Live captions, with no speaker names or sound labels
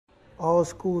all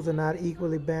schools are not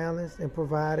equally balanced and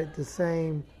provided the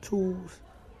same tools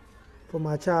for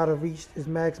my child to reach his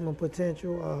maximum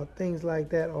potential. Things like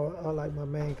that are like my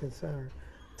main concern.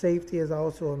 Safety is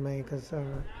also a main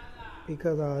concern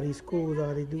because these schools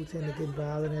they do tend to get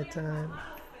violent at times.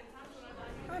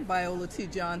 I'm Viola T.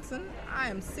 Johnson. I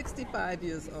am 65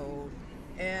 years old,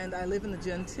 and I live in the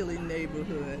Gentilly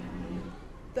neighborhood.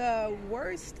 The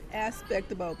worst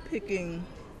aspect about picking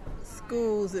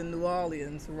schools in New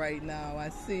Orleans right now, I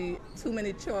see too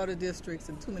many charter districts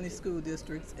and too many school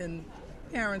districts, and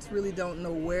parents really don't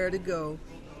know where to go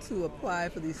to apply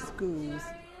for these schools.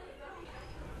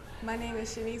 My name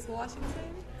is Shanice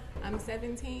Washington. I'm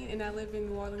 17 and I live in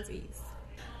New Orleans East.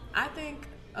 I think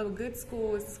a good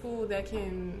school is a school that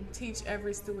can teach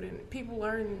every student. People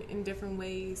learn in different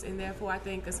ways, and therefore I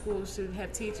think a school should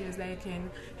have teachers that can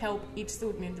help each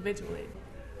student individually.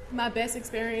 My best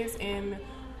experience in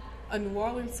a New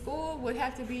Orleans school would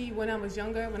have to be when I was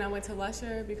younger, when I went to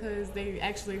Lusher, because they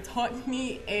actually taught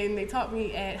me, and they taught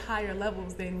me at higher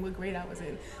levels than what grade I was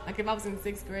in. Like if I was in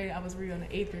 6th grade, I was really on the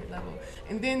 8th grade level.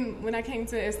 And then when I came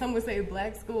to, as some would say,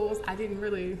 black schools, I didn't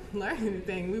really learn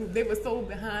anything. They were so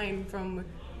behind from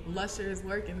Lusher's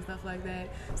work and stuff like that,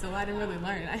 so I didn't really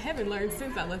learn. I haven't learned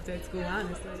since I left that school,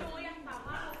 honestly.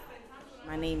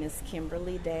 My name is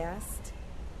Kimberly Dast,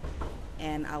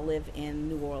 and I live in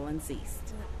New Orleans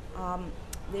East.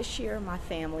 This year, my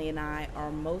family and I are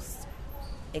most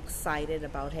excited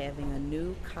about having a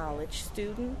new college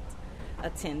student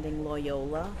attending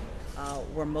Loyola.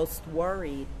 We're most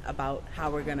worried about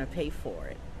how we're going to pay for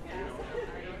it.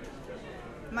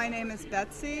 My name is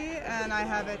Betsy, and I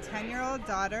have a 10-year-old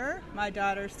daughter. My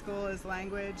daughter's school is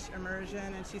language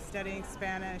immersion, and she's studying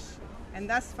Spanish. And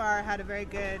thus far, had a very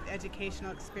good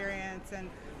educational experience, and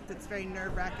it's very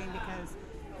nerve-wracking because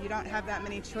you don't have that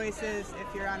many choices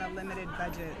if you're on a limited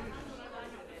budget.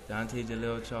 Dante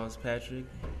Jalil Charles Patrick,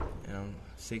 and I'm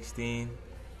 16.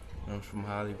 I'm from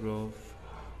Holly Grove.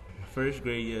 My first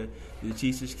grade year, the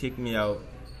teachers kicked me out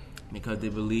because they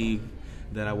believed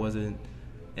that I wasn't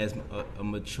as a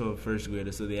mature first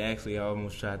grader, so they actually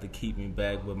almost tried to keep me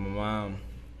back, but my mom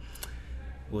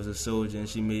was a soldier, and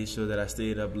she made sure that I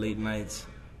stayed up late nights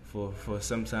for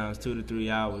sometimes 2 to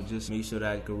 3 hours, just to make sure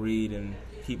that I could read and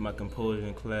keep my composure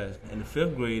in class. In the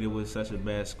 5th grade, it was such a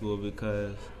bad school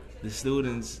because the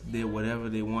students did whatever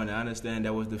they wanted. I understand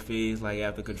that was the phase, like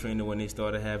after Katrina, when they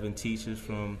started having teachers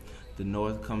from the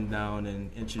north come down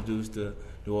and introduce the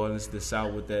New Orleans to the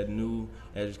South with that new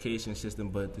education system,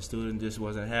 but the student just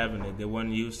wasn't having it. They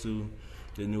weren't used to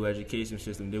the new education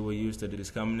system. They were used to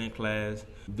just coming in class,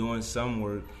 doing some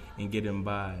work, and getting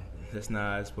by. That's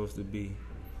not how it's supposed to be.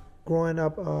 Growing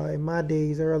up in my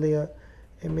days earlier,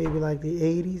 in maybe like the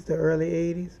 80s, the early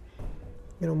 80s,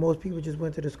 most people just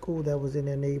went to the school that was in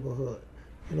their neighborhood.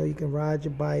 You can ride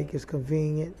your bike, it's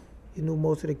convenient. You knew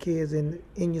most of the kids in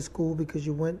your school because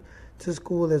you went to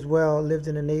school as well, lived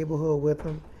in the neighborhood with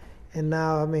them. And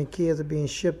now, kids are being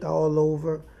shipped all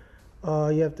over.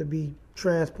 You have to be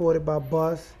transported by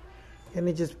bus, and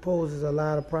it just poses a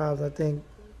lot of problems. I think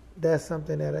that's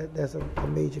something that's a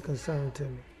major concern to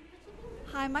me.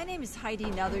 Hi, my name is Heidi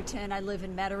Netherton. I live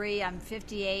in Metairie. I'm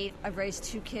 58. I've raised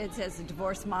 2 kids as a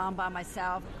divorced mom by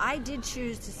myself. I did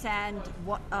choose to send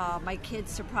my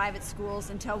kids to private schools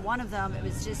until one of them, it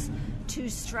was just too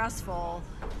stressful.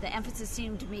 The emphasis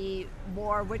seemed to be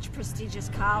more which prestigious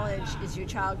college is your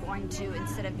child going to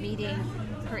instead of meeting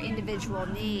her individual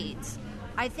needs.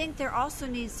 I think there also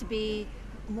needs to be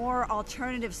more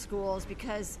alternative schools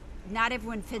because not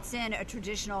everyone fits in a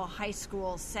traditional high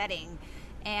school setting.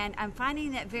 And I'm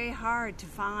finding that very hard to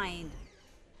find.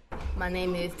 My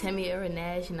name is Tamiera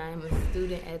Nash, and I am a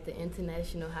student at the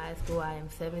International High School. I am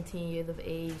 17 years of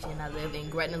age, and I live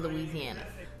in Gretna, Louisiana.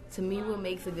 To me, what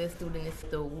makes a good student is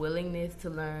the willingness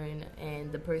to learn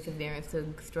and the perseverance to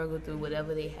struggle through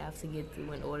whatever they have to get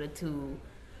through in order to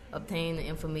obtain the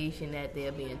information that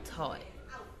they're being taught.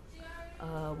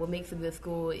 What makes a good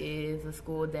school is a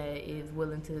school that is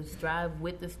willing to strive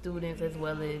with the students as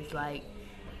well as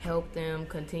help them,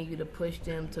 continue to push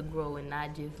them to grow and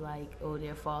not just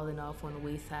they're falling off on the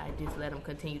wayside. Just let them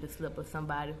continue to slip, or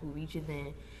somebody who reaches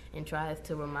in and tries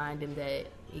to remind them that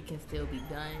it can still be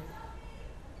done.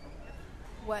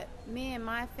 What me and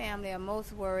my family are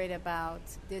most worried about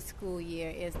this school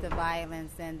year is the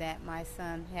violence and that my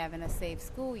son having a safe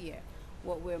school year.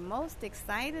 What we're most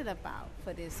excited about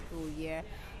for this school year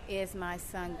is my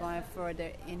son going further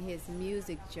in his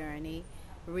music journey,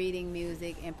 reading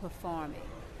music and performing.